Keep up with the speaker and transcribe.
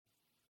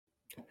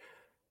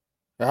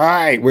All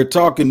right, we're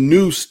talking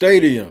new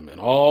stadium and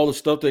all the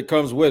stuff that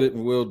comes with it,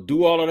 and we'll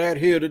do all of that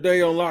here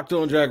today on Locked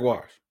On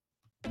Jaguars.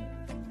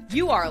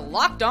 You are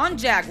Locked On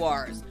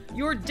Jaguars,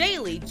 your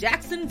daily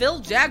Jacksonville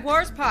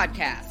Jaguars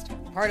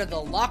podcast, part of the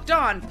Locked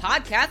On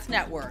Podcast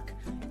Network,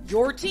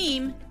 your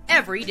team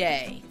every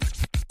day.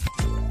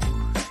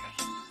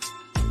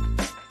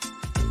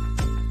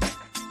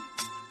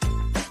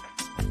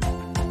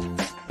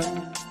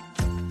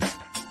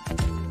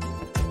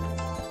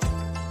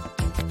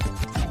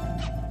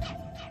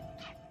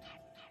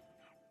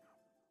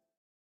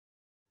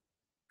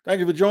 Thank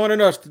you for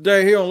joining us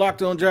today here on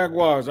Locked On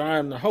Jaguars. I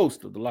am the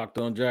host of the Locked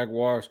On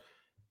Jaguars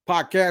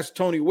podcast,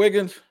 Tony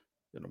Wiggins,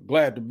 and I'm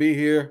glad to be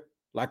here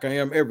like I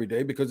am every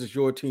day because it's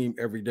your team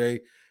every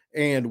day,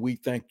 and we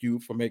thank you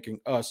for making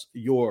us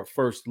your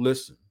first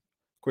listen.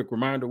 Quick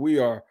reminder, we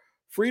are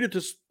free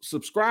to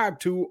subscribe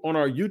to on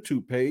our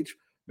YouTube page.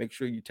 Make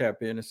sure you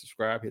tap in and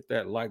subscribe, hit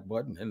that like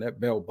button and that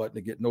bell button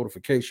to get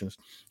notifications.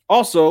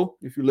 Also,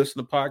 if you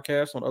listen to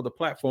podcasts on other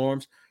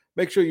platforms,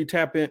 make sure you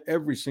tap in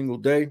every single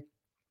day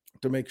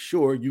to make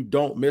sure you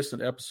don't miss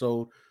an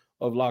episode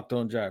of Locked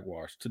On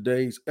Jaguars.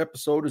 Today's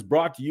episode is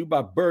brought to you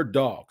by Bird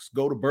Dogs.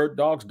 Go to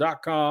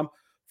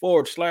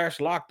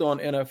birddogs.com/Locked On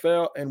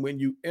NFL. And when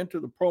you enter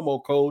the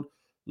promo code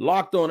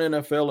Locked On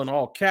NFL in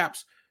all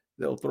caps,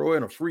 they'll throw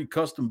in a free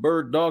custom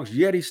Bird Dogs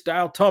Yeti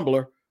style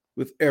tumbler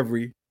with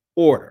every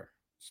order.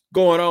 What's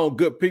going on,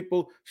 good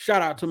people?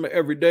 Shout out to my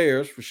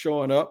everydayers for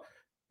showing up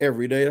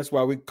every day. That's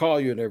why we call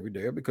you an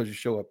everydayer, because you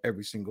show up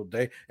every single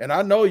day. And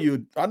I know you're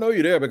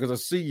there because I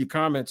see your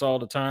comments all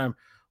the time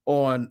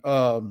on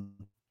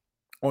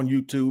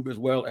YouTube as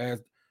well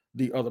as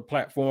the other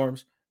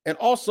platforms, and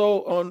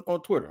also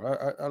on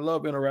Twitter. I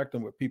love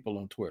interacting with people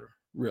on Twitter.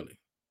 Really,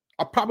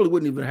 I probably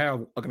wouldn't even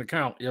have an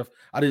account if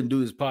I didn't do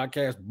this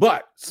podcast,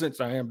 but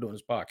since I am doing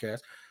this podcast,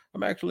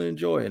 I'm actually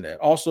enjoying that.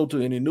 Also,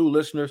 to any new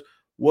listeners,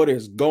 what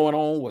is going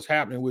on? What's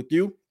happening with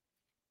you?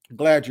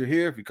 Glad you're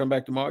here. If you come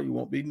back tomorrow, you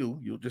won't be new.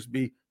 You'll just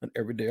be an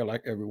everyday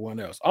like everyone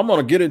else. I'm going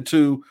to get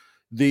into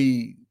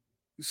the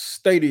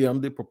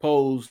stadium, the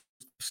proposed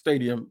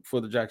stadium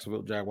for the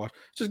Jacksonville Jaguars.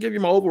 Just give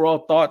you my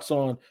overall thoughts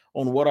on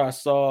what I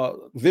saw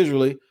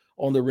visually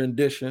on the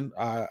rendition.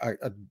 I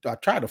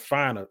tried to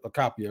find a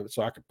copy of it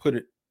so I could put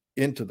it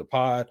into the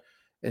pod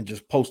and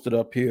just post it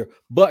up here.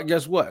 But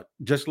guess what?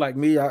 Just like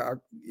me,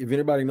 if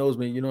anybody knows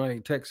me, I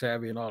ain't tech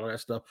savvy and all of that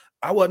stuff.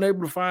 I wasn't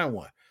able to find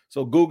one.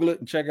 So Google it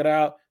and check it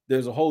out.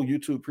 There's a whole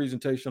YouTube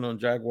presentation on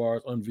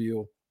Jaguars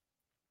unveil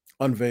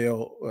a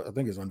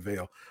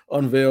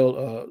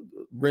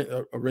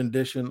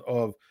rendition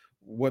of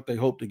what they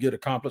hope to get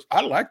accomplished. I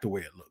like the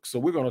way it looks. So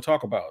we're going to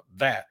talk about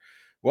that.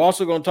 We're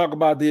also going to talk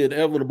about the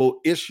inevitable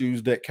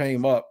issues that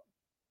came up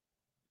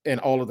in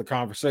all of the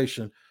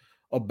conversation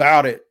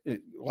about it.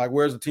 Like,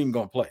 where's the team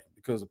going to play?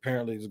 Because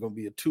apparently there's going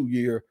to be a 2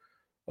 years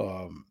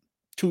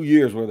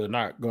where they're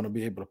not going to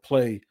be able to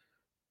play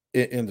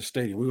in the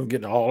stadium. We're going to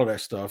get into all of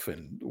that stuff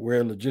and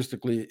where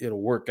logistically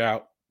it'll work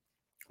out.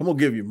 I'm going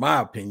to give you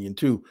my opinion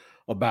too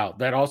about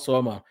that. Also,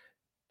 I'm going to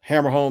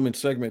hammer home in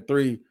segment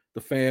 3 the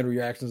fan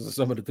reactions and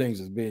some of the things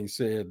that's being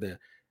said that,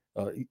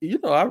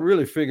 I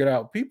really figured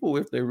out people,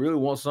 if they really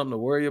want something to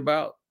worry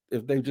about,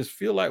 if they just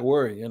feel like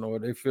worrying, or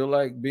they feel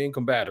like being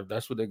combative,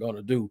 that's what they're going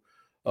to do.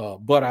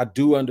 But I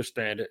do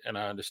understand it, and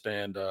I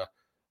understand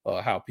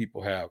how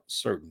people have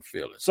certain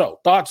feelings. So,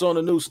 thoughts on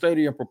the new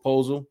stadium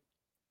proposal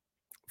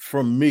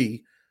from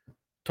me,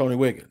 Tony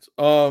Wiggins.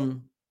 I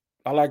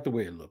like the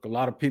way it looks. A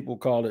lot of people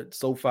call it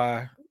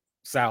SoFi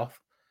South,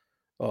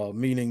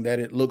 meaning that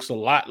it looks a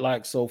lot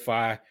like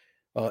SoFi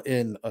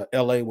in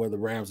LA, where the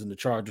Rams and the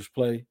Chargers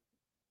play.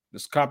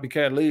 This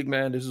copycat league,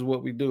 man, this is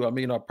what we do. I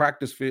mean, our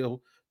practice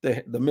field,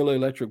 the Miller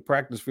Electric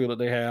practice field that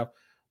they have,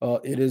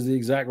 it is the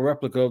exact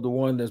replica of the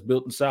one that's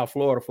built in South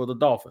Florida for the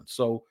Dolphins.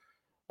 So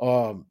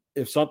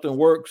if something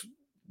works,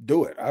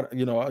 do it.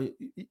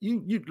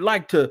 You'd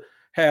like to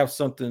have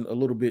something a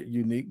little bit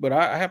unique, but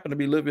I happen to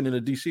be living in the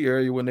DC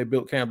area when they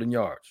built Camden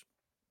Yards.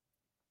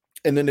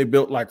 And then they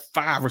built like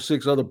 5 or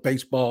 6 other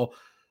baseball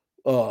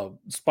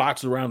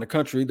spots around the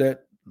country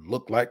that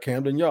look like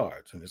Camden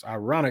Yards. And it's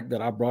ironic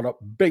that I brought up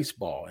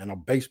baseball and a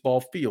baseball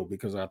field,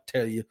 because I'll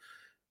tell you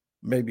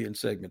maybe in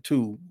segment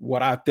 2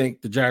 what I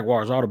think the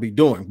Jaguars ought to be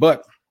doing.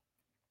 But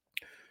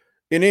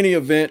in any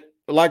event,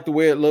 I like the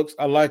way it looks.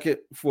 I like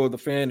it for the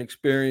fan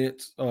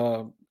experience.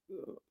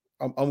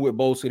 I'm with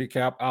Bowl City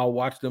Cap. I'll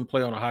watch them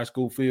play on a high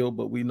school field,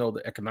 but we know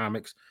the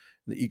economics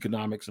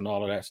and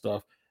all of that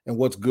stuff, and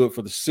what's good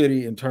for the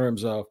city in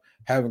terms of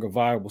having a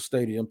viable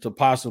stadium to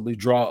possibly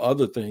draw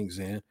other things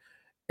in.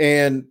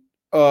 And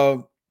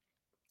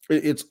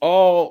it's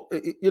all,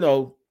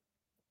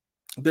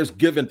 there's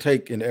give and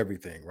take in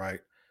everything,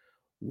 right?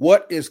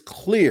 What is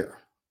clear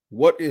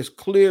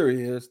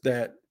is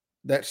that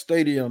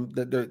stadium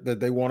that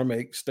they want to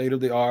make state of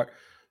the art,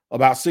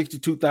 about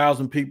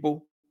 62,000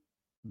 people,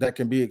 that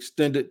can be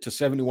extended to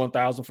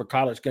 71,000 for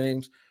college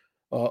games.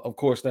 Of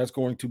course, that's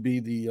going to be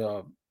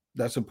the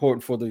That's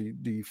important for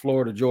the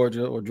Florida,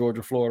 Georgia, or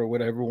Georgia, Florida,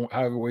 whatever,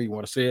 however way you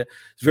want to say it.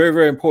 It's very,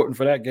 very important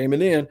for that game.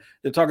 And then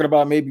they're talking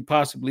about maybe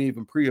possibly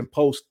even pre and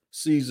post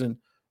season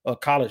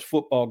college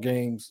football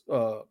games,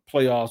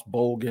 playoffs,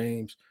 bowl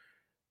games.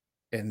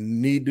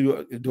 And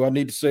do I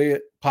need to say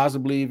it?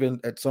 Possibly even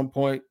at some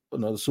point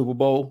another Super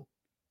Bowl,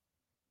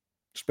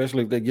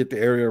 especially if they get the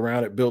area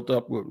around it built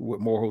up with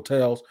more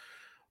hotels,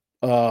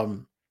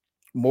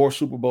 more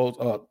Super Bowls.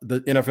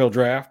 The NFL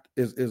draft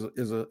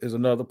is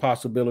another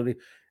possibility.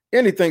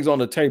 Anything's on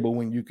the table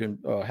when you can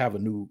have a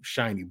new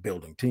shiny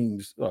building.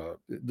 Teams, the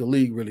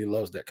league really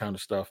loves that kind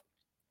of stuff.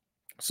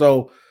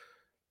 So,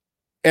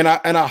 and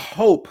I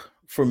hope,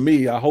 for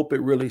me, I hope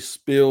it really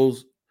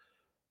spills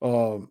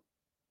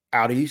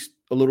out east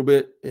a little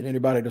bit. And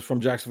anybody that's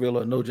from Jacksonville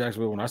or know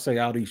Jacksonville, when I say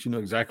out east, you know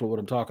exactly what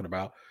I'm talking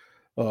about.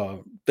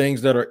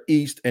 Things that are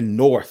east and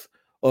north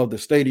of the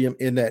stadium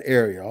in that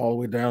area, all the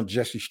way down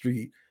Jesse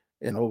Street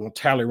and over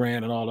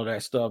Talleyrand and all of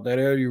that stuff. That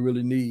area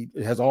really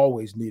has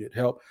always needed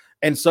help.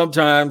 And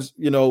sometimes,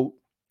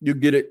 you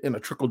get it in a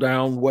trickle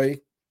down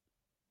way,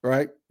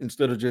 right?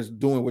 Instead of just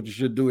doing what you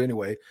should do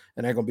anyway.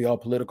 And they're going to be all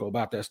political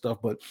about that stuff.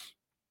 But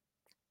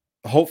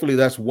hopefully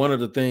that's one of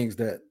the things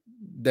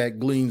that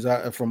gleans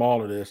out from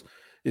all of this,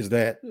 is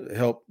that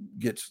help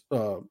gets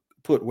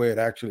put where it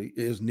actually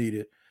is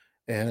needed.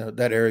 And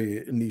that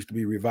area needs to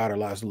be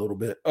revitalized a little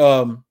bit.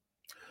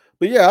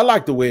 But yeah, I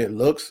like the way it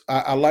looks.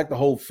 I like the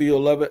whole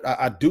feel of it.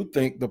 I do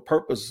think the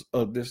purpose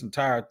of this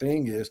entire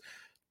thing is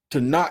to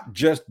not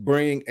just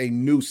bring a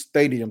new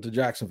stadium to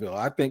Jacksonville.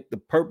 I think the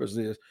purpose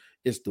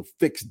is to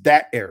fix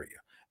that area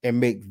and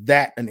make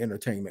that an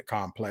entertainment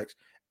complex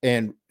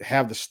and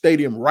have the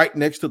stadium right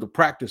next to the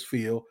practice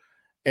field,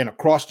 and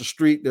across the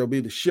street there'll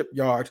be the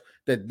shipyards.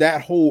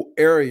 That whole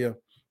area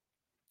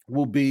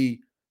will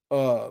be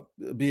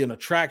an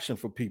attraction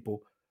for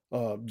people.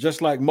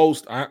 Just like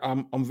most,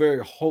 I'm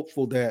very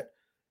hopeful that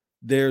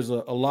there's a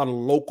lot of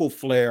local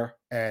flair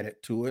added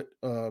to it,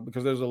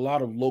 because there's a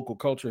lot of local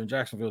culture in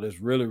Jacksonville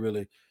that's really,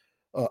 really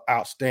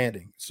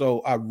outstanding.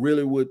 So I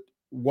really would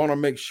want to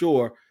make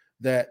sure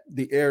that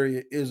the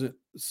area isn't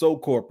so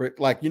corporate.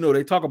 Like,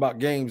 they talk about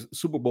games,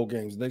 Super Bowl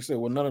games, and they say,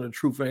 well, none of the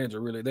true fans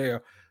are really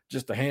there,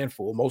 just a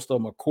handful. Most of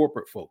them are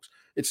corporate folks.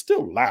 It's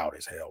still loud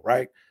as hell,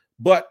 right?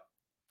 But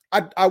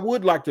I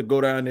would like to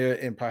go down there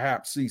and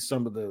perhaps see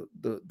some of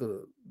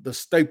the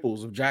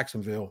staples of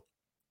Jacksonville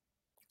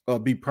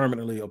be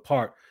permanently a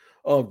part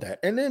of that,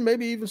 and then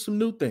maybe even some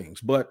new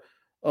things. But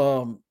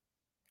I've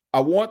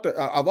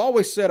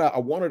always said I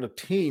wanted a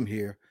team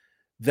here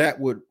that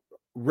would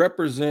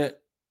represent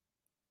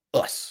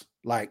us,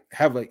 like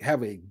have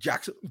a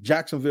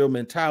Jacksonville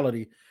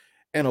mentality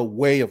and a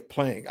way of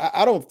playing.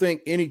 I don't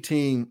think any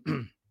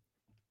team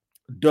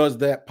does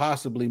that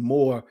possibly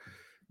more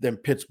than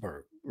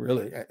Pittsburgh.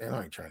 Really, and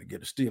I ain't trying to get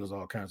the Steelers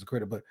all kinds of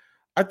credit, but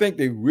I think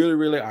they really,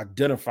 really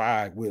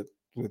identify with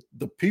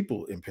the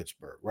people in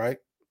Pittsburgh, right?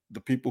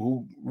 The people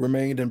who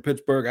remained in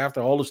Pittsburgh after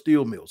all the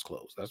steel mills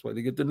closed. That's where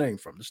they get the name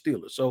from, the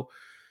Steelers. So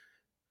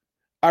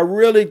I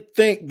really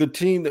think the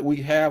team that we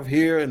have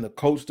here and the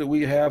coach that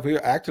we have here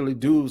actually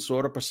do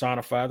sort of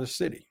personify the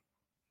city.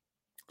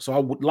 So I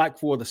would like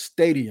for the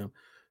stadium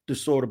to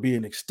sort of be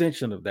an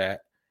extension of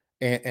that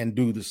and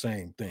do the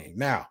same thing.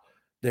 Now,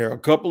 there are a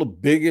couple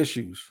of big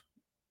issues,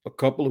 a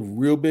couple of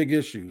real big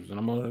issues, and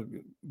I'm going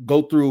to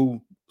go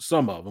through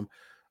some of them.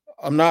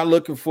 I'm not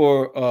looking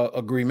for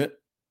agreement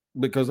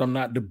because I'm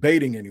not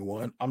debating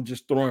anyone. I'm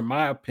just throwing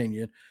my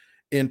opinion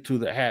into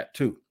the hat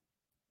too.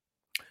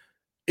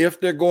 If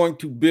they're going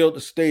to build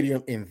a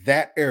stadium in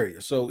that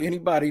area, so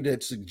anybody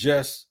that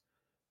suggests,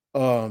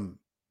 well,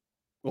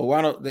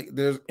 why don't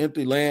there's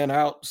empty land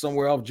out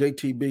somewhere off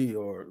JTB,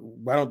 or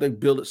why don't they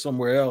build it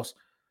somewhere else?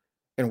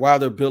 And while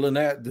they're building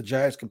that, the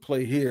Jags can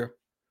play here.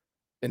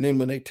 And then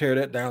when they tear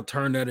that down,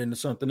 turn that into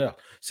something else.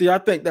 See, I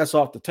think that's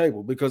off the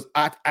table, because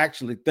I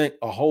actually think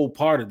a whole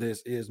part of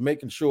this is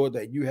making sure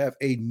that you have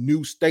a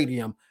new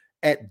stadium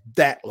at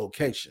that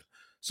location.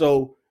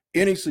 So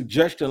any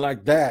suggestion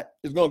like that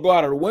is going to go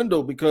out of the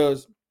window,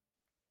 because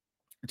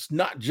it's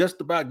not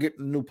just about getting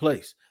a new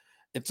place.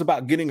 It's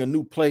about getting a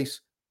new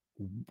place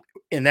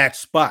in that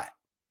spot.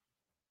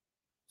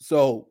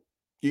 So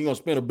you're going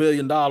to spend $1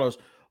 billion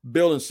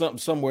building something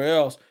somewhere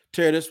else,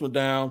 tear this one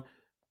down,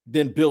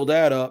 then build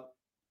that up,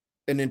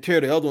 and then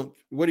tear the other one.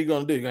 What are you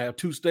going to do? You're going to have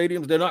two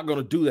stadiums? They're not going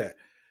to do that.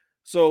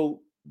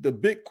 So the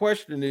big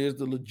question is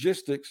the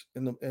logistics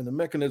and the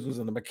mechanisms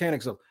and the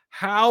mechanics of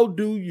how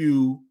do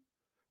you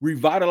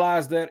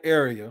revitalize that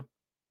area,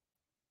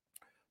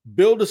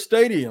 build a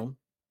stadium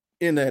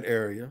in that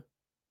area,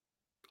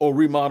 or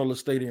remodel a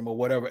stadium or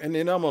whatever. And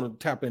then I'm going to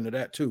tap into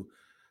that too.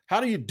 How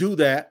do you do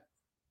that?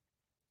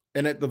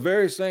 And at the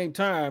very same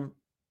time,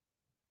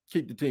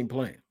 keep the team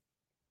playing.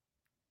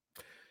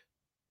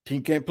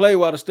 Team can't play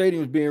while the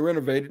stadium is being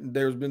renovated. And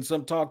there's been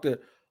some talk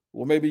that,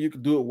 well, maybe you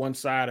could do it one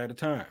side at a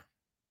time.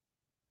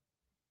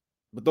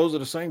 But those are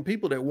the same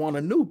people that want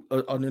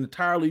an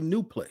entirely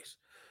new place.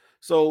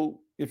 So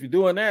if you're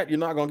doing that, you're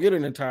not going to get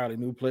an entirely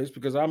new place,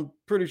 because I'm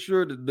pretty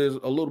sure that there's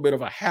a little bit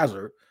of a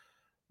hazard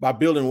by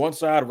building one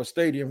side of a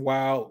stadium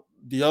while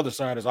the other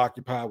side is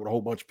occupied with a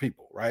whole bunch of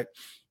people, right?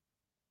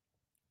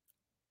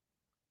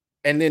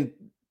 And then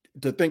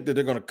to think that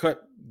they're going to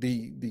cut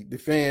the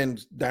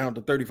fans down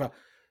to 35.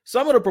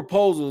 Some of the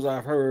proposals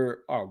I've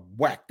heard are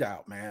whacked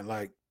out, man.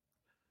 Like,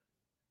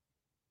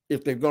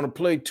 if they're going to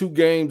play 2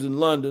 games in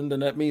London, then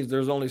that means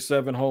there's only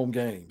 7 home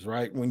games,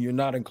 right? When you're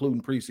not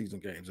including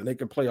preseason games. And they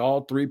can play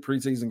all 3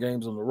 preseason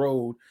games on the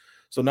road.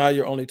 So now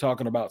you're only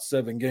talking about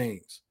 7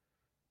 games.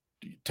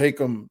 Do you take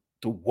them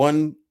to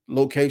one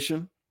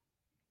location?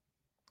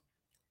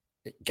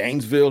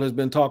 Gainesville has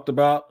been talked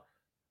about.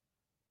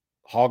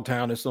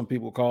 Hogtown, as some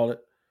people call it.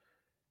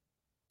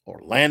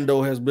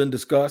 Orlando has been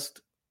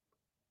discussed.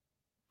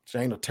 Which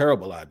ain't a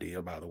terrible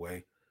idea, by the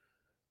way,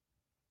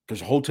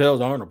 because hotels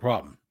aren't a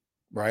problem,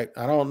 right?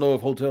 I don't know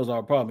if hotels are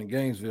a problem in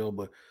Gainesville,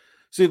 but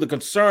see, the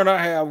concern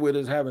I have with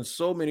is having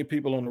so many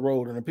people on the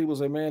road. And then people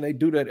say, man, they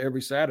do that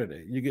every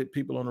Saturday. You get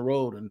people on the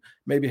road, and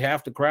maybe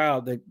half the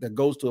crowd that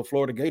goes to a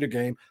Florida Gator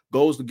game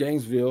goes to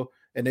Gainesville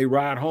and they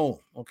ride home.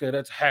 Okay,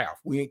 that's half.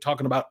 We ain't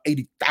talking about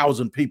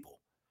 80,000 people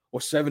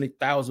or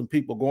 70,000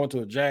 people going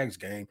to a Jags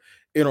game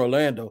in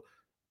Orlando.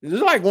 There's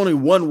like only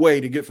one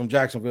way to get from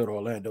Jacksonville to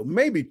Orlando,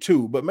 maybe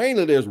 2, but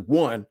mainly there's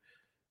one.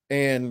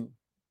 And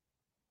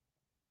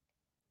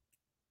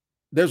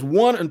there's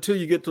one until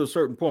you get to a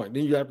certain point.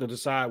 Then you have to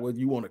decide whether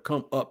you want to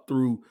come up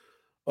through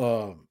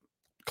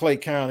Clay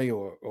County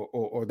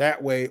or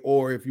that way,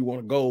 or if you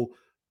want to go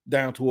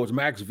down towards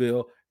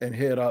Maxville and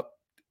head up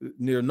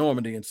near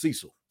Normandy and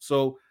Cecil.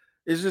 So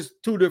it's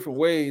just 2 different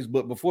ways.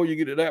 But before you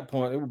get to that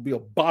point, it would be a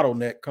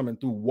bottleneck coming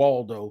through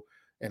Waldo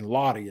and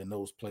Lottie and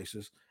those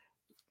places.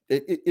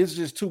 It's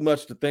just too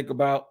much to think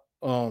about.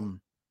 And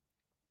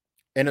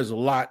there's a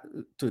lot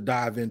to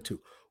dive into.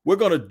 We're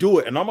going to do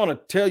it. And I'm going to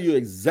tell you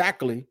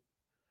exactly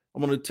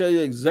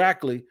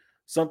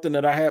something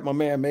that I had my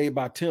man Made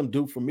by Tim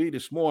do for me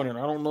this morning.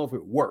 I don't know if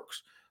it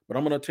works, but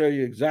I'm going to tell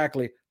you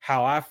exactly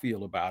how I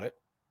feel about it.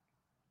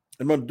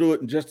 I'm going to do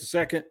it in just a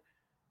second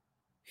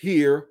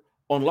here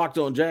on Locked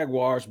On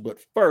Jaguars. But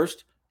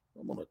first,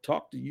 I'm going to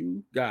talk to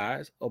you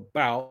guys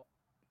about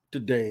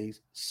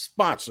today's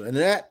sponsor, and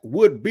that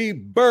would be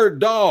Bird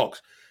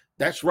Dogs.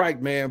 That's right,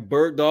 man.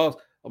 Bird Dogs.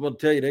 I'm going to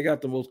tell you, they got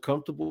the most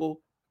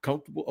comfortable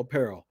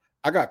apparel.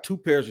 I got 2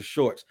 pairs of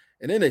shorts,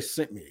 and then they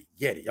sent me a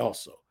Yeti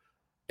also,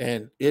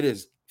 and it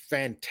is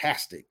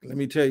fantastic. Let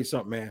me tell you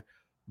something, man.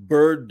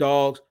 Bird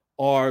Dogs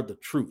are the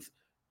truth.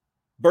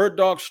 Bird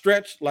Dogs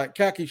stretch like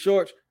khaki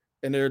shorts,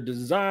 and they're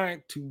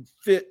designed to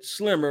fit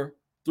slimmer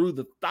through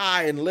the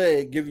thigh and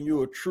leg, giving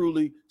you a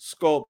truly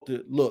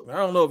sculpted look. I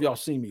don't know if y'all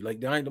see me.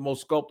 Like, I ain't the most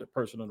sculpted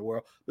person in the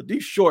world, but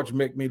these shorts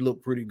make me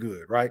look pretty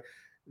good, right?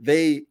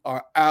 They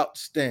are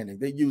outstanding.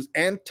 They use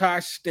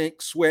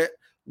anti-stink, sweat,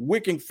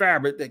 wicking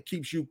fabric that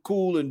keeps you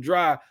cool and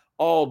dry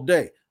all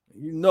day.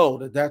 You know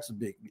that's a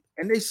big.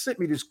 And they sent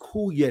me this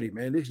cool Yeti,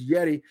 man. This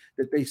Yeti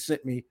that they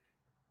sent me,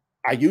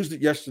 I used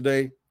it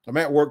yesterday. I'm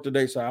at work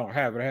today, so I don't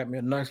have it. I had me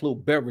a nice little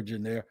beverage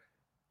in there,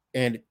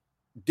 and it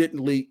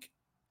didn't leak.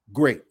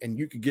 Great. And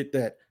you can get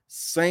that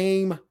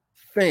same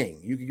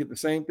thing. You can get the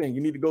same thing. You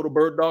need to go to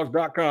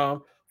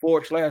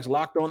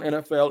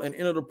birddogs.com/LockedOnNFL and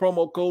enter the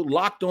promo code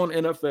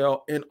LockedOnNFL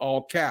in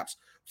all caps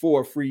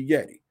for a free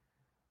Yeti.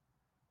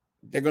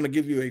 They're going to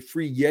give you a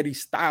free Yeti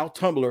style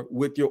tumbler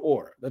with your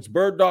order. That's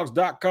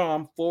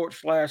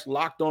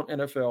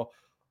birddogs.com/LockedOnNFL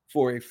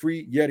for a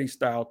free Yeti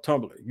style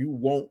tumbler. You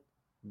won't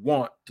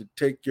want to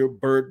take your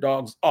Bird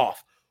Dogs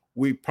off.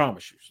 We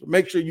promise you. So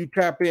make sure you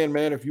tap in,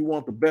 man, if you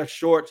want the best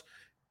shorts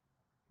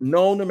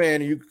known to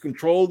man. You can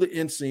control the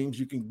inseams.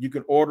 You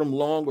can order them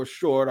long or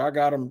short. I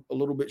got them a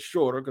little bit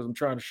shorter because I'm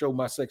trying to show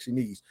my sexy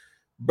knees.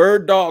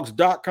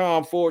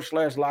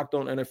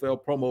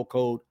 birddogs.com/LockedOnNFL, promo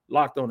code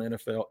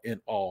LockedOnNFL in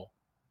all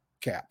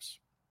caps.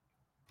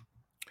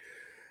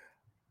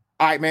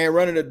 All right, man,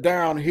 running it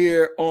down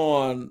here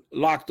on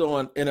Locked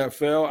On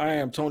NFL. I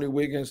am Tony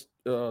Wiggins,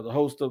 the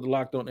host of the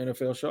Locked On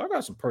NFL show. I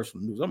got some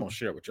personal news I'm going to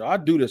share with y'all. I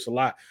do this a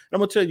lot. And I'm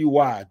going to tell you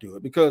why I do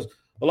it, because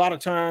a lot of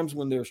times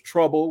when there's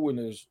trouble, when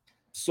there's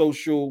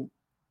social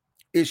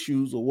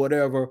issues or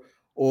whatever,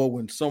 or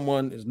when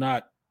someone is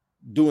not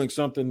doing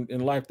something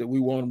in life that we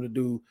want them to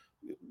do,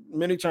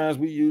 many times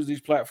we use these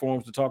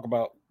platforms to talk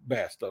about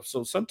bad stuff.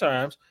 So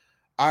sometimes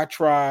I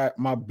try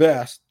my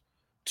best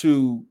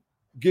to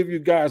give you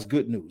guys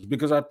good news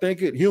because I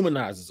think it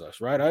humanizes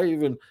us, right? I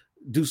even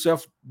do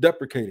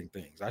self-deprecating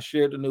things. I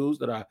shared the news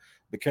that I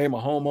became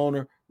a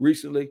homeowner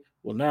recently.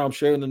 Well, now I'm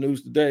sharing the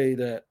news today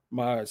that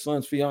my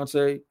son's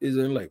fiance is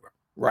in labor.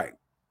 Right.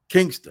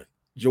 Kingston,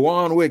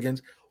 Jawan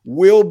Wiggins,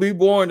 will be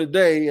born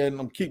today, and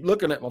I'm keep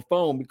looking at my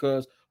phone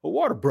because the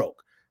water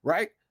broke,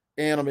 right?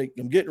 And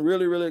I'm getting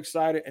really, really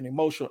excited and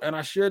emotional. And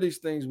I share these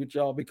things with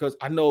y'all because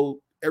I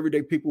know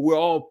everyday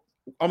people,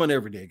 I'm an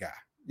everyday guy,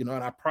 and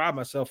I pride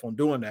myself on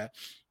doing that.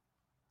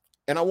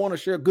 And I want to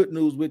share good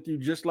news with you,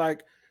 just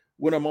like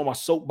when I'm on my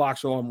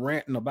soapbox or I'm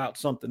ranting about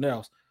something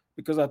else,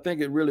 because I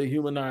think it really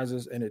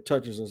humanizes and it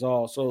touches us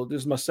all. So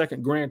this is my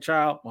second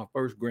grandchild, my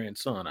first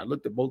grandson. I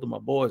looked at both of my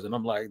boys and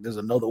I'm like, there's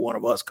another one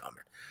of us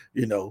coming,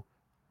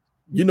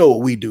 you know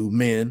what we do,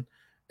 men.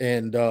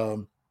 And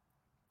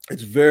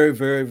it's very,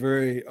 very,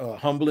 very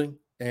humbling.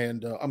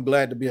 And I'm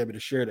glad to be able to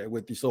share that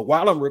with you. So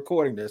while I'm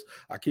recording this,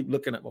 I keep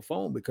looking at my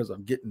phone because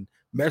I'm getting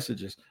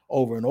messages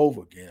over and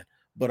over again.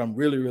 But I'm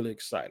really, really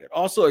excited.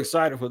 Also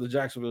excited for the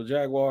Jacksonville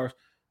Jaguars,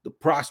 the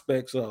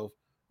prospects of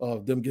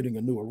them getting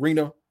a new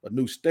arena, a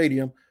new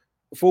stadium.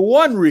 For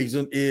one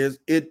reason is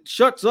it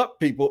shuts up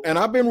people. And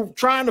I've been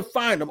trying to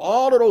find them.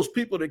 All of those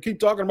people that keep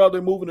talking about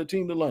they're moving the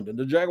team to London,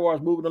 the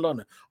Jaguars moving to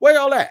London. Where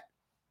y'all at?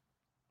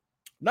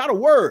 Not a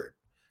word.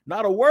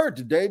 Not a word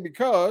today,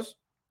 because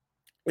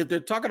if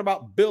they're talking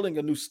about building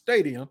a new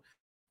stadium,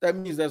 that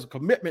means there's a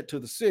commitment to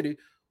the city,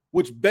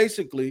 which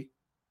basically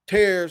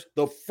tears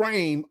the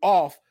frame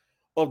off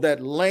of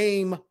that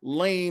lame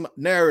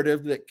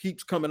narrative that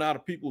keeps coming out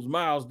of people's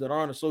mouths that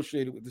aren't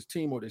associated with this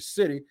team or this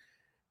city.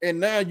 And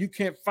now you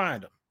can't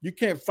find them. You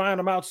can't find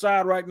them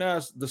outside right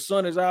now. The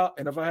sun is out.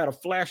 And if I had a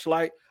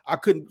flashlight, I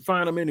couldn't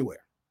find them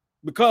anywhere,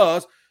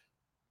 because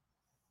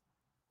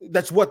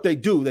that's what they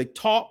do. They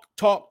talk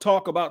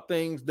about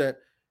things that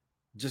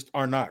just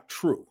are not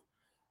true.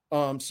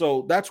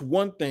 So that's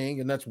one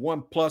thing, and that's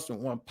one plus and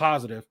one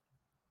positive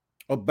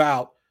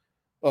about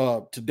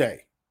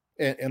today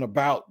and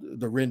about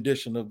the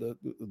rendition of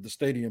the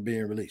stadium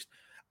being released.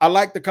 I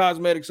like the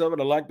cosmetics of it.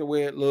 I like the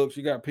way it looks.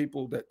 You got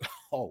people that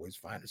always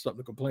find it something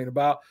to complain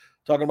about,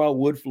 talking about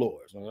wood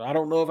floors. I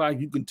don't know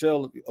if you can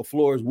tell a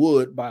floor is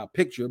wood by a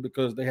picture,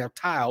 because they have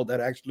tile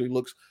that actually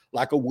looks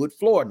like a wood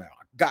floor now.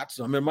 I got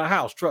some in my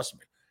house, trust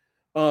me.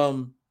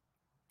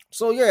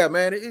 So yeah,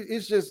 man,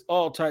 it's just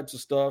all types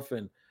of stuff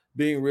and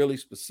being really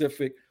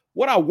specific.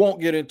 What I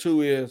won't get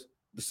into is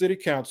the city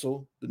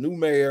council, the new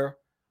mayor,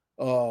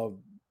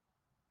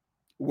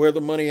 where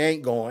the money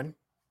ain't going.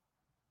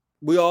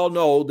 We all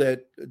know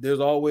that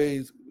there's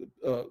always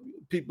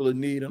people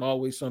in need and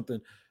always something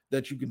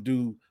that you can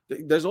do.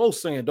 There's an old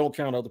saying, don't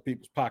count other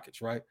people's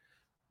pockets, right?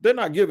 They're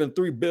not giving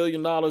 $3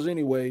 billion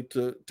anyway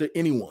to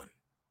anyone.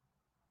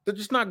 They're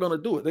just not going to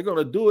do it. They're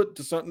going to do it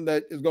to something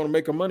that is going to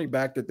make them money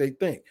back that they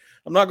think.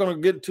 I'm not going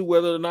to get to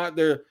whether or not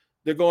they're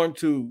going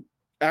to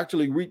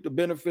actually reap the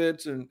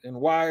benefits and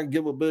why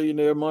give a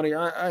billionaire money.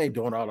 I ain't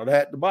doing all of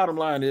that. The bottom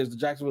line is the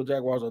Jacksonville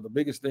Jaguars are the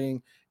biggest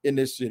thing in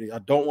this city. I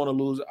don't want to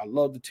lose it. I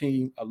love the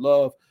team. I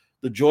love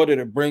the joy that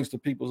it brings to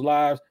people's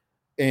lives.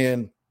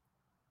 And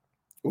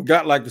we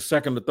got like the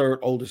second or third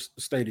oldest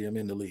stadium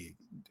in the league.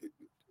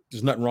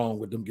 There's nothing wrong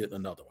with them getting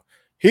another one.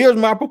 Here's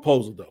my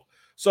proposal, though.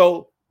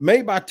 So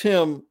made by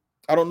Tim.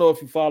 I don't know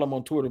if you follow him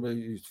on Twitter, but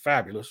he's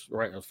fabulous,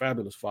 right? A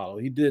fabulous follow.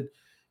 He did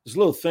this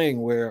little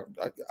thing where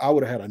I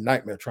would have had a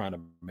nightmare trying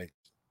to make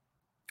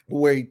it,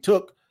 where he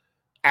took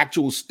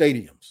actual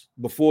stadiums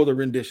before the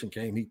rendition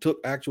came. He took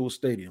actual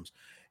stadiums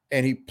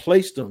and he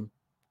placed them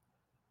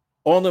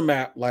on the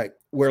map, like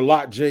where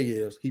Lot J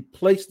is. He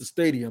placed the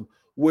stadium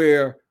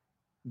where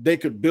they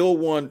could build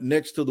one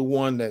next to the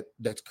one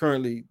that's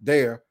currently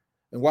there.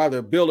 And while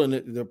they're building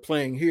it, they're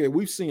playing here.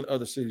 We've seen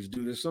other cities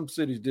do this. Some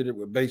cities did it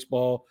with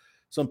baseball.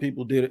 Some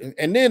people did it.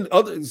 And then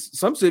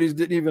some cities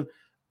didn't even,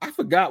 I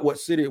forgot what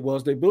city it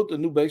was. They built a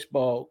new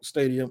baseball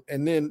stadium.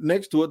 And then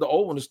next to it, the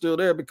old one is still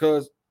there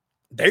because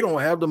they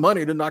don't have the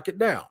money to knock it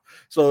down.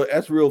 So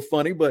that's real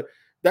funny. But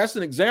that's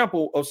an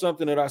example of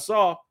something that I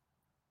saw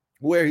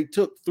where he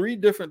took three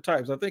different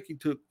types. I think he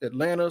took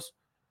Atlanta's,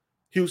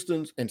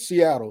 Houston's, and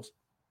Seattle's.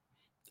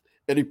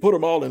 And he put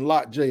them all in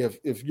Lot J.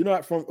 If you're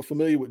not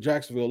familiar with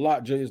Jacksonville,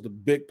 Lot J is the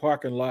big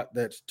parking lot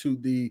that's to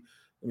the,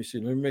 let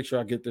me make sure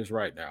I get this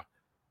right now.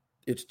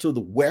 It's to the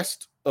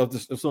west of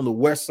this, it's on the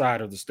west side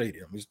of the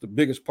stadium. It's the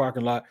biggest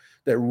parking lot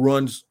that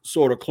runs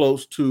sort of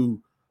close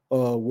to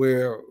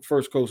where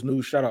First Coast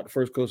News, shout out to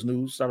First Coast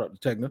News, shout out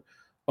to Tegna,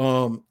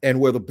 and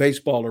where the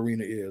baseball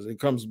arena is. It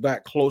comes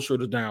back closer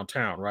to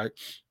downtown, right?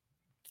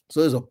 So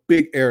there's a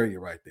big area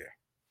right there.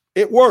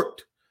 It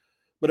worked.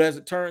 But as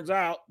it turns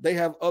out, they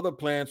have other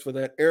plans for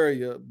that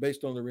area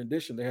based on the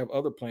rendition. They have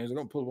other plans. They're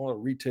going to put a lot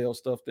of retail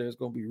stuff there. It's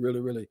going to be really,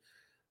 really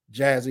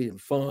jazzy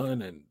and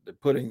fun. And they're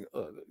putting,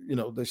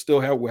 they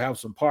still will have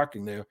some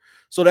parking there.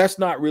 So that's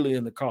not really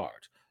in the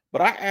cards.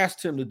 But I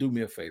asked Tim to do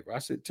me a favor. I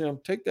said,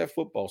 Tim, take that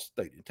football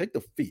stadium, take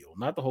the field,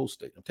 not the whole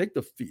stadium, take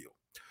the field,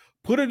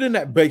 put it in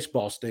that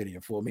baseball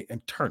stadium for me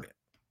and turn it.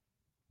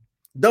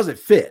 Does it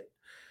fit?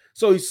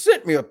 So he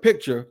sent me a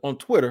picture on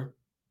Twitter,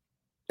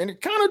 and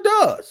it kind of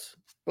does.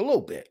 A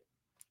little bit.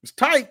 It's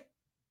tight.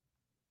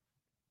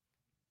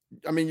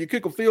 I mean, you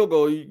kick a field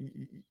goal, you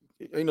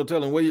ain't no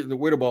telling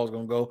where the ball's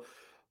going to go,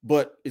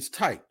 but it's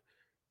tight.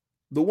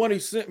 The one he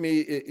sent me,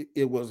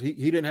 it was, he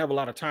didn't have a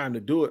lot of time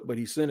to do it, but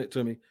he sent it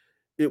to me.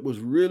 It was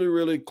really,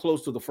 really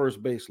close to the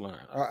first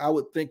baseline. I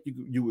would think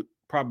you would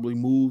probably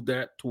move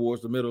that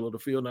towards the middle of the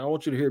field. Now, I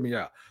want you to hear me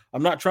out.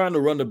 I'm not trying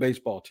to run the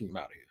baseball team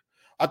out of here.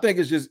 I think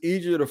it's just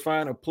easier to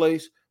find a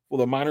place for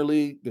the minor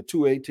league, the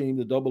 2A team,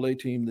 the AA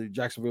team, the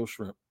Jacksonville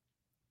Shrimp,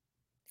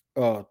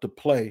 to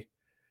play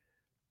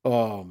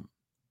in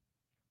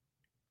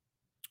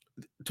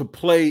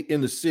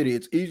the city.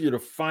 It's easier to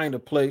find a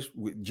place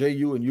with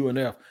JU and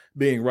UNF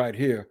being right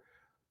here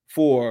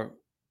for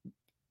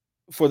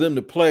them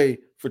to play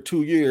for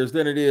 2 years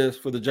than it is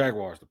for the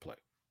Jaguars to play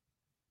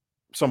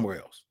somewhere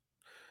else.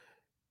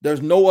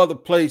 There's no other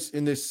place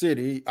in this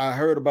city. I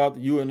heard about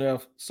the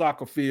UNF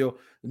soccer field,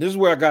 and this is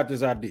where I got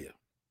this idea.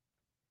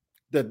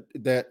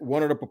 That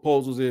one of the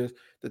proposals is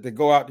that they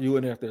go out to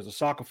UNF. There's a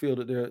soccer field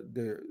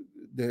that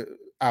they're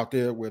out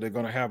there where they're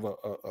going to have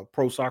a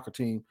pro soccer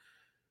team.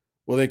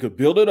 Well, they could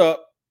build it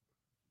up,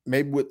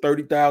 maybe with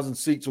 30,000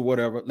 seats or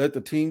whatever. Let the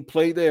team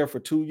play there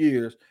for 2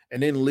 years,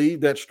 and then leave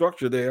that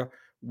structure there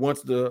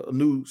once the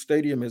new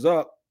stadium is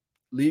up.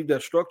 Leave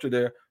that structure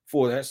there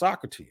for that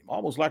soccer team,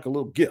 almost like a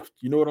little gift.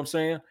 You know what I'm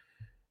saying?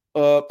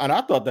 And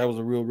I thought that was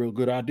a real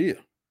good idea.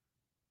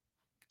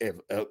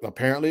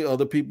 Apparently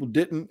other people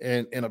didn't,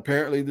 and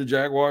apparently the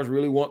Jaguars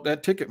really want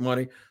that ticket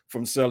money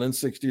from selling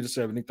 60 to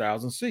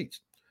 70,000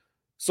 seats.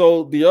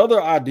 So the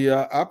other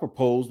idea I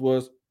proposed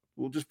was,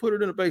 we'll just put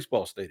it in a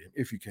baseball stadium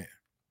if you can.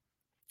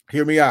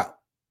 Hear me out.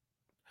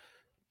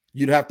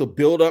 You'd have to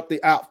build up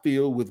the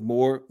outfield with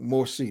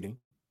more seating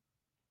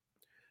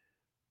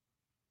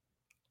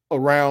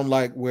around,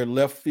 like where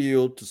left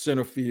field to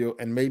center field,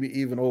 and maybe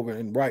even over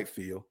in right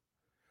field.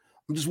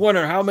 I'm just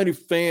wondering how many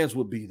fans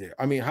would be there.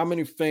 I mean, how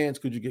many fans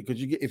could you get? Could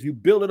you get, if you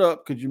build it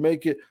up, could you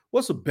make it?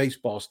 What's a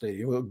baseball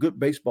stadium? A good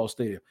baseball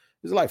stadium.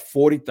 It's like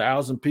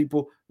 40,000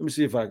 people. Let me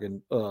see if I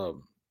can,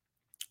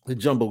 the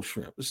Jumbo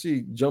Shrimp. Let's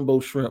see, Jumbo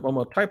Shrimp. I'm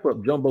going to type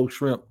up Jumbo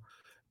Shrimp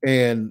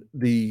and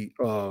the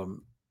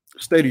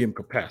stadium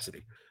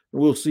capacity.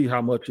 And we'll see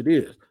how much it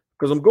is.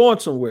 Because I'm going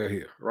somewhere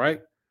here,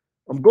 right?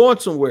 I'm going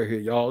somewhere here,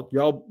 y'all.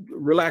 Y'all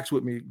relax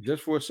with me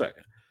just for a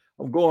second.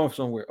 I'm going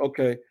somewhere.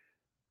 Okay.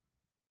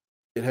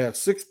 It has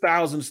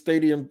 6,000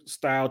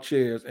 stadium-style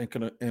chairs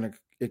and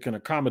it can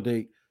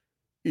accommodate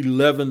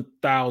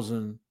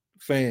 11,000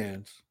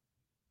 fans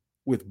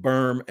with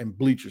berm and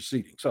bleacher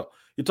seating. So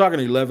you're talking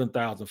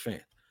 11,000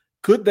 fans.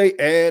 Could they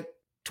add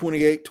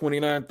 28,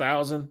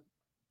 29,000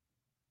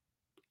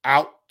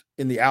 out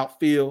in the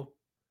outfield?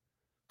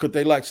 Could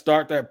they like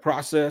start that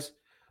process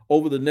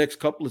over the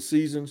next couple of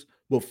seasons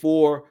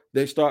before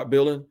they start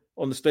building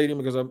on the stadium?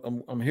 Because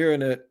I'm hearing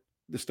that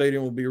the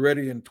stadium will be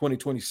ready in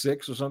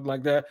 2026 or something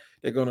like that.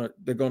 They're gonna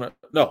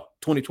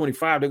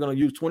 2025. They're gonna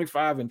use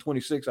 25 and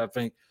 26, I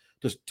think,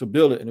 to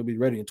build it, and it'll be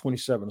ready in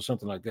 27 or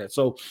something like that.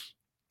 So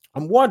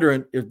I'm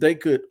wondering if they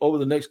could, over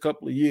the next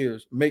couple of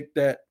years, make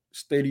that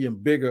stadium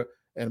bigger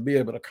and be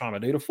able to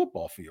accommodate a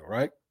football field,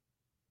 right?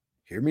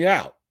 Hear me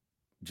out.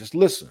 Just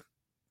listen.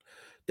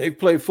 They've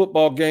played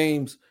football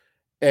games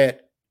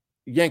at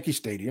Yankee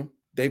Stadium.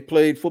 They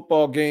played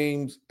football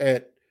games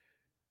at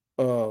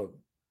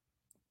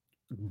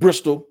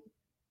Bristol,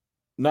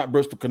 not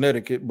Bristol,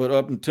 Connecticut, but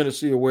up in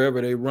Tennessee or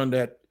wherever they run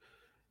that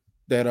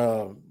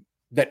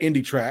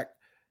Indy track.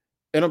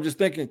 And I'm just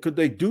thinking, could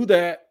they do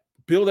that,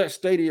 build that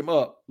stadium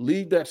up,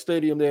 leave that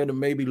stadium there to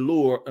maybe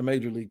lure a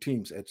major league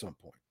teams at some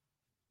point?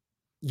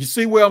 You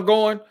see where I'm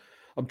going?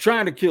 I'm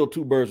trying to kill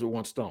two birds with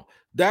one stone.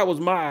 That was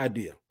my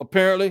idea.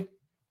 Apparently,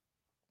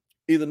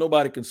 either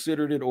nobody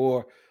considered it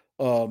or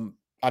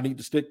I need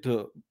to stick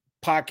to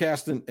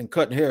podcasting and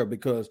cutting hair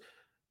because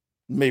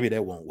maybe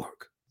that won't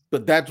work.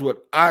 But that's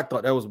what I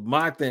thought. That was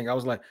my thing. I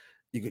was like,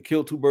 you could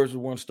kill two birds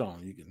with one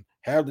stone. You can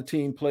have the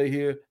team play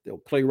here. They'll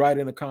play right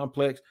in the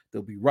complex.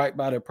 They'll be right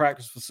by their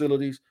practice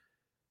facilities.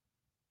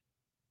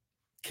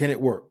 Can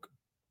it work?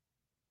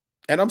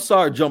 And I'm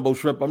sorry, Jumbo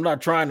Shrimp. I'm not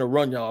trying to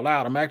run y'all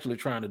out. I'm actually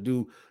trying to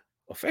do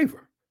a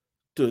favor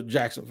to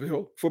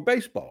Jacksonville for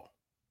baseball.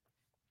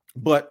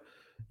 But,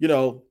 you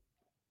know,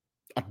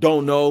 I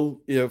don't know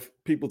if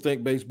people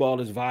think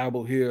baseball is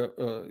viable here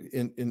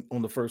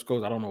on the First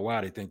Coast. I don't know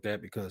why they think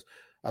that, because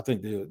I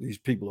think these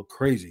people are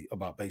crazy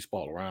about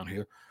baseball around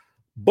here.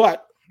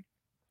 But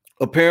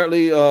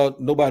apparently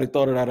nobody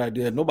thought of that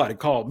idea. Nobody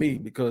called me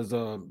because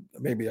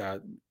maybe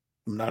I'm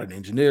not an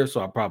engineer,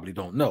 so I probably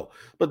don't know.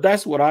 But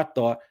that's what I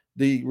thought.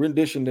 The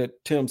rendition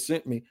that Tim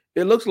sent me,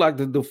 it looks like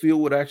the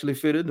field would actually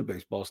fit in the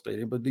baseball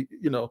stadium. But,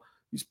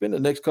 you spend the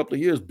next couple of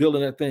years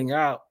building that thing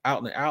out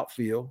in the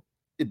outfield.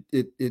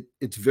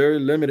 It's very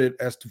limited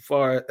as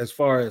far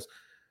as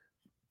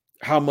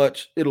how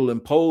much it'll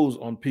impose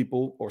on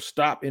people or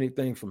stop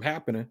anything from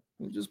happening.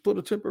 You just put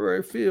a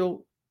temporary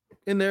field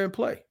in there and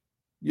play.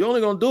 You're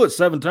only going to do it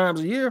 7 times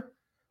a year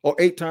or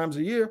 8 times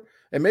a year,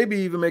 and maybe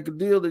even make a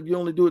deal that you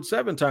only do it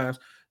 7 times.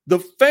 The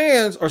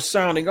fans are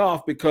sounding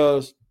off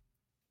because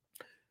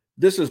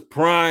this is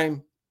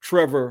prime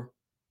Trevor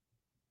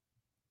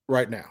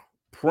right now.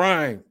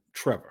 Prime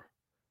Trevor.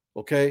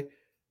 Okay.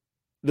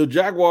 The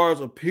Jaguars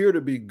appear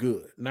to be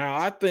good. Now,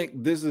 I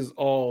think this is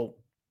all,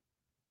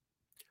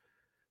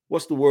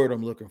 what's the word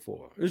I'm looking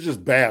for? It's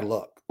just bad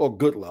luck or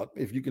good luck.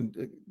 If you can,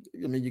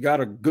 you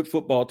got a good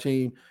football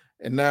team,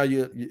 and now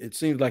it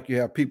seems like you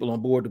have people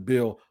on board to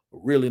build a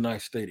really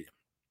nice stadium.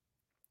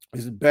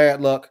 Is it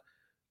bad luck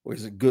or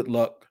is it good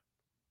luck?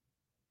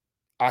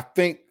 I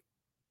think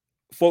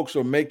folks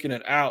are making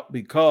it out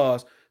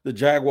because the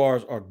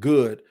Jaguars are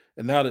good,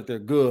 and now that they're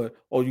good,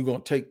 you're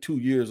going to take 2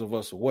 years of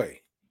us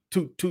away.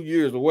 Two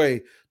years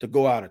away to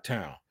go out of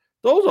town.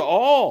 Those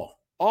are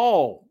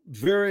all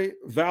very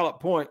valid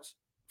points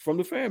from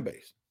the fan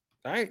base.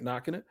 I ain't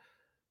knocking it.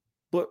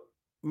 But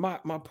my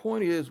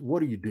point is, what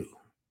do you do?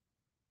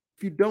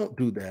 If you don't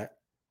do that,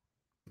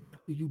 what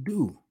do you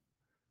do?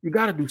 You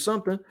got to do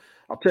something.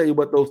 I'll tell you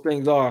what those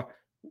things are,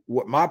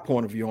 what my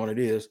point of view on it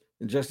is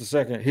in just a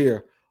second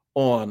here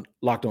on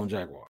Locked On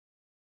Jaguars.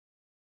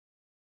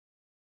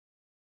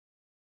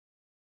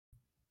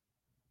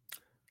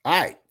 All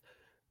right.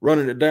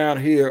 Running it down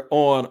here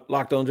on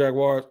Locked On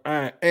Jaguars.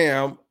 I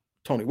am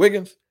Tony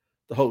Wiggins,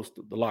 the host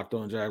of the Locked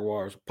On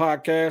Jaguars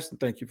podcast. And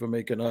thank you for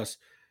making us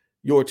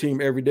your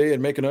team every day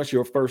and making us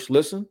your first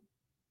listen.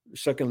 Your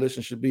second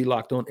listen should be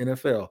Locked On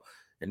NFL.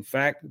 In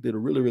fact, did a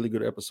really, really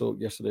good episode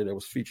yesterday that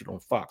was featured on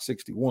Fox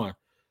 61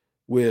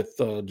 with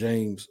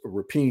James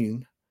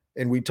Rapine.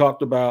 And we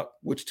talked about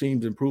which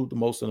teams improved the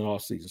most in the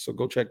offseason. So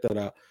go check that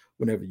out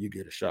whenever you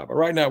get a shot. But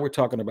right now we're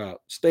talking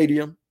about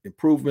stadium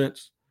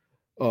improvements.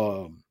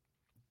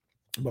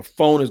 My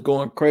phone is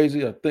going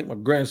crazy. I think my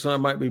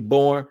grandson might be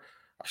born.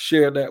 I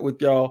shared that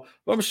with y'all.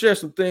 But I'm going to share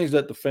some things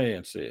that the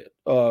fans said.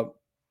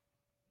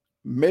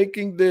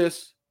 Making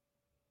this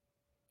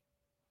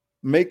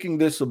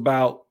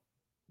about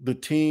the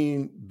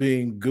team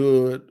being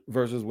good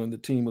versus when the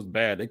team was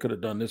bad. They could have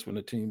done this when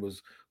the team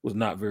was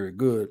not very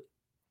good.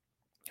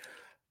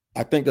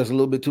 I think there's a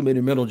little bit too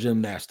many mental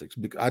gymnastics.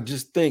 I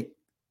just think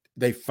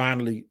they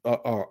finally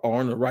are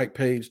on the right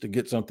page to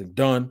get something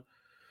done.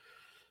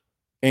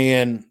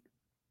 And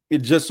it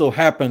just so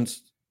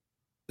happens,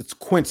 it's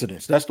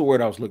coincidence. That's the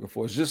word I was looking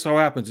for. It just so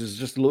happens, it's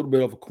just a little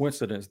bit of a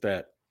coincidence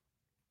that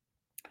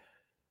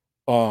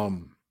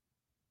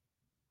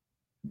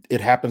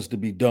it happens to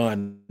be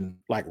done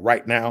like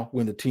right now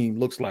when the team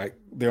looks like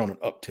they're on an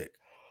uptick.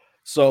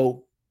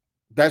 So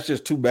that's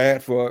just too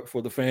bad for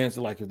the fans.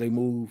 Like if they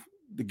move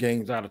the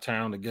games out of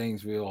town to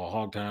Gainesville or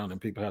Hogtown and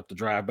people have to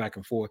drive back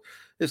and forth,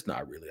 it's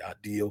not really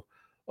ideal.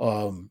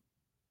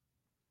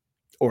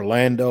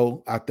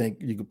 Orlando, I think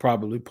you could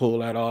probably pull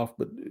that off,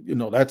 but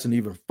that's an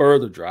even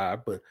further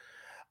drive. But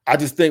I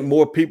just think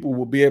more people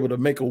will be able to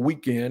make a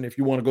weekend. If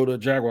you want to go to a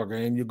Jaguar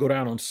game, you go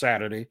down on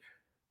Saturday,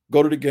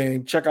 go to the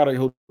game, check out a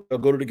hotel,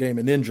 go to the game,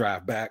 and then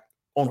drive back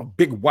on a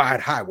big wide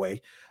highway.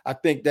 I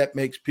think that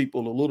makes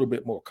people a little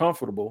bit more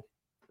comfortable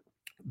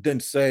than,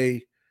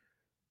 say,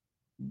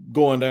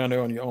 going down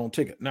there on your own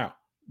ticket. Now,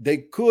 they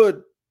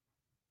could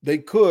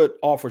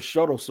offer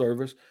shuttle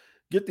service,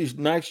 get these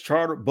nice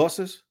charter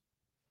buses,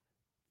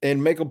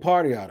 and make a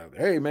party out of it.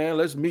 Hey, man,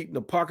 let's meet in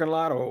the parking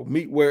lot or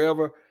meet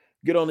wherever.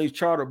 Get on these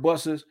charter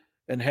buses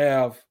and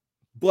have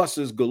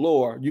buses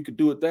galore. You could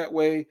do it that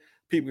way.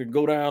 People can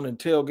go down and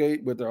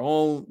tailgate with their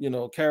own,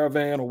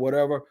 caravan or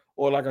whatever.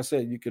 Or like I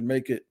said, you can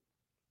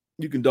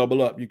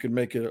double up. You can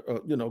make it,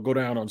 go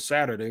down on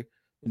Saturday,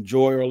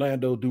 enjoy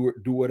Orlando, do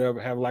whatever,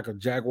 have like a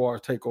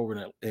Jaguars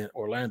takeover in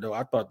Orlando.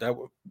 I thought that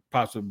would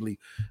possibly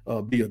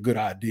be a good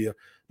idea.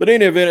 But in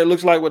any event, it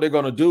looks like what they're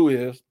going to do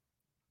is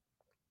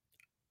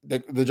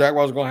the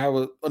Jaguars are going to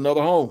have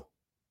another home.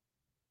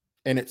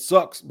 And it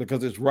sucks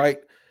because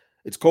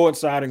it's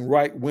coinciding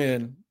right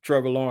when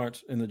Trevor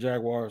Lawrence and the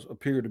Jaguars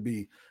appear to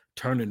be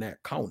turning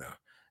that corner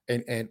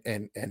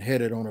and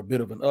headed on a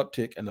bit of an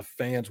uptick, and the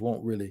fans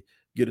won't really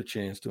get a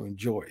chance to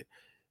enjoy it.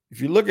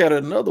 If you look at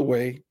it another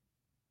way,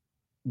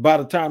 by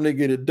the time they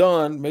get it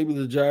done, maybe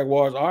the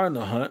Jaguars are in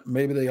the hunt.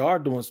 Maybe they are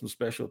doing some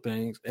special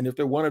things. And if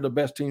they're one of the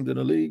best teams in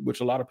the league, which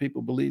a lot of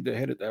people believe they're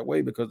headed that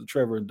way because of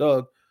Trevor and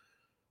Doug,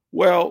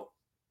 well,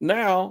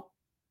 now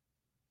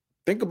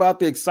think about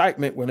the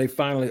excitement when they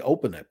finally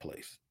open that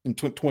place in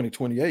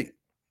 2028.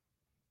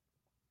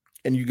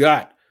 And you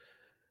got,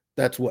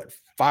 that's what,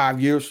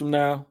 5 years from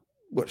now?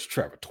 What's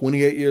Trevor,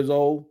 28 years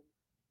old?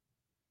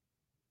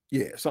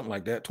 Yeah, something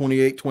like that,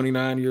 28,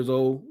 29 years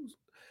old.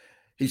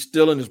 He's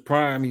still in his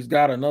prime. He's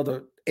got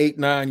another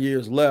 8-9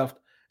 years left.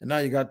 And now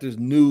you got this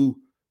new,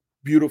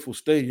 beautiful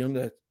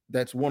stadium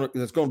that's going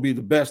to be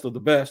the best of the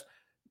best.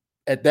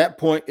 At that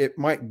point, it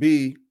might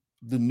be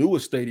the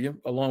newest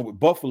stadium along with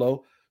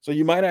Buffalo. So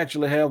you might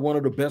actually have one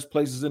of the best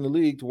places in the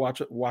league to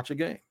watch a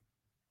game.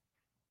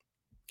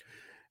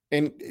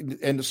 And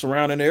the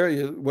surrounding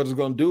area, what it's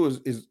going to do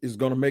is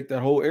going to make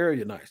that whole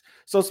area nice.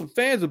 So some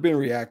fans have been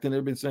reacting.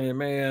 They've been saying,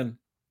 man,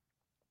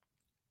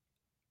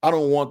 I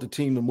don't want the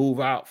team to move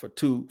out for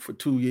 2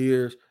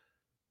 years,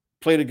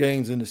 play the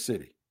games in the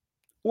city.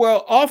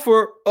 Well,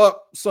 offer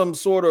up some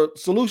sort of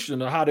solution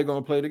to how they're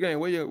going to play the game.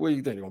 Where do you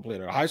think they're going to play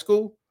it? At high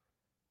school?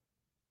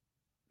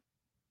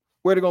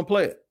 Where they're going to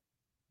play it?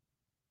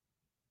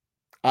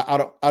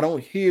 I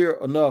don't hear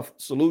enough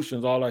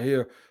solutions. All I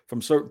hear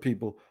from certain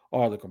people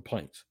are the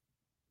complaints.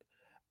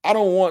 I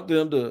don't want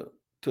them to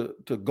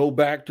go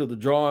back to the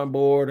drawing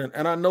board.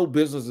 And I know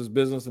business is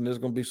business and there's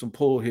going to be some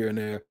pull here and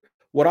there.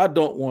 What I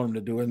don't want them to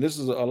do, and this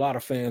is a lot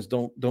of fans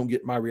don't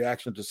get my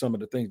reaction to some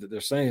of the things that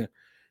they're saying.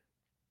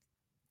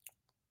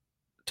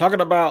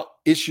 Talking about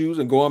issues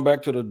and going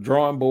back to the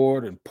drawing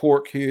board and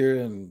pork here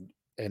and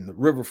the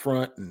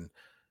riverfront and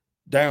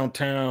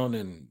downtown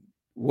and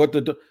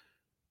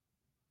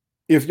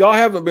if y'all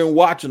haven't been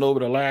watching over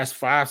the last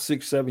 5,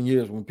 6, 7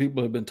 years when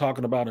people have been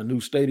talking about a new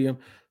stadium,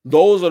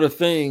 those are the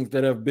things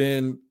that have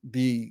been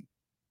the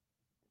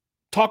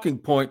talking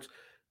points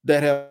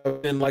that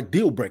have been like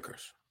deal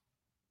breakers.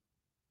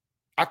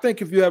 I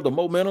think if you have the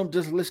momentum,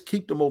 just let's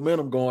keep the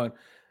momentum going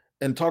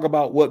and talk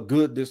about what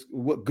good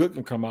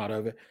can come out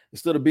of it,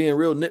 instead of being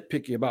real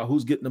nitpicky about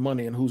who's getting the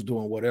money and who's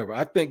doing whatever.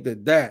 I think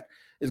that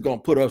is going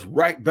to put us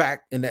right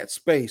back in that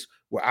space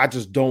where I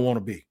just don't want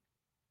to be.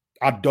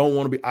 I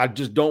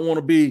just don't want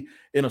to be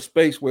in a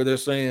space where they're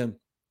saying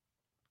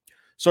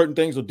certain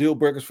things are deal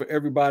breakers for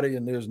everybody,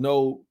 and there's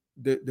no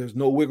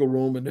wiggle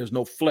room and there's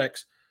no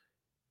flex.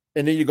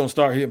 And then you're going to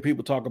start hearing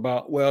people talk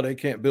about, well, they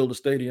can't build a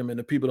stadium and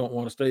the people don't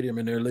want a stadium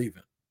and they're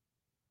leaving.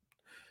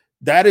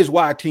 That is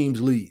why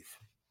teams leave,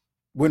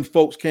 when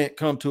folks can't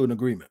come to an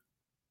agreement.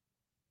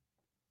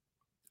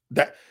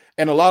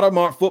 And a lot of them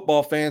aren't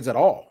football fans at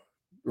all,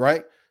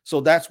 right?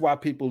 So that's why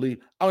people leave.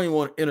 I don't even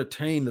want to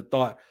entertain the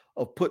thought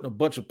of putting a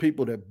bunch of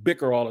people that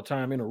bicker all the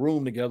time in a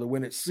room together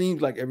when it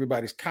seems like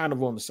everybody's kind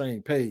of on the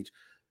same page.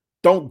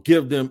 Don't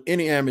give them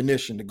any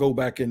ammunition to go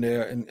back in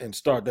there and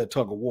start that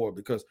tug of war,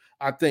 because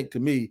I think, to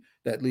me,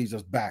 that leads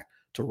us back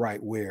to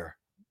right where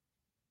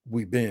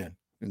we've been.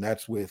 And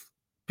that's with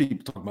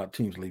people talking about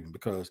teams leaving,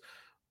 because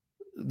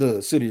the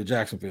city of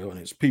Jacksonville and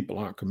its people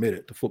aren't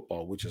committed to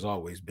football, which has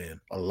always been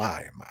a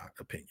lie, in my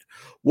opinion.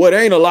 What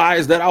ain't a lie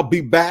is that I'll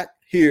be back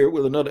here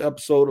with another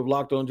episode of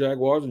Locked On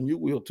Jaguars, and you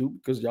will too,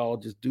 because y'all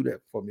just do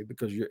that for me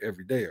because you're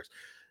everydayers.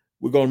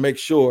 We're going to make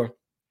sure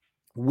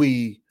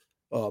we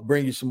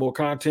bring you some more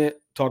content,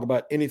 talk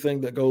about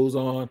anything that goes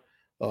on.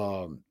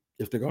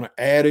 If they're going to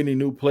add any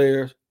new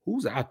players,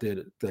 who's out there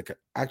that could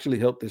actually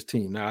help this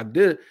team. Now, I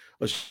did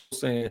a show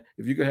saying,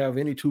 if you could have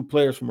any two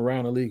players from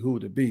around the league, who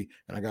would it be?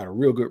 And I got a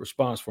real good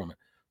response from it.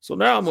 So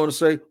now I'm going to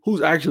say,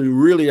 who's actually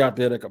really out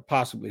there that could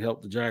possibly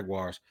help the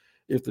Jaguars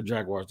if the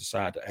Jaguars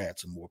decide to add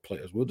some more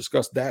players. We'll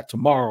discuss that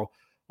tomorrow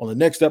on the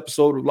next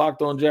episode of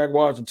Locked On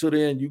Jaguars. Until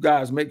then, you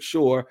guys make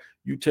sure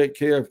you take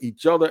care of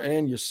each other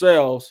and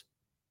yourselves.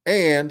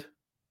 And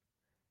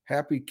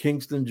happy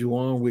Kingston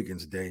Juwan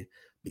Wiggins Day,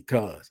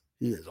 because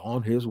he is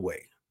on his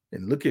way.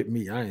 And look at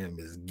me, I am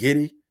as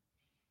giddy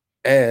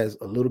as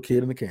a little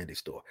kid in a candy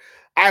store.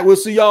 All right, we'll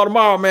see y'all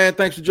tomorrow, man.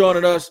 Thanks for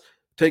joining us.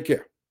 Take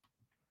care.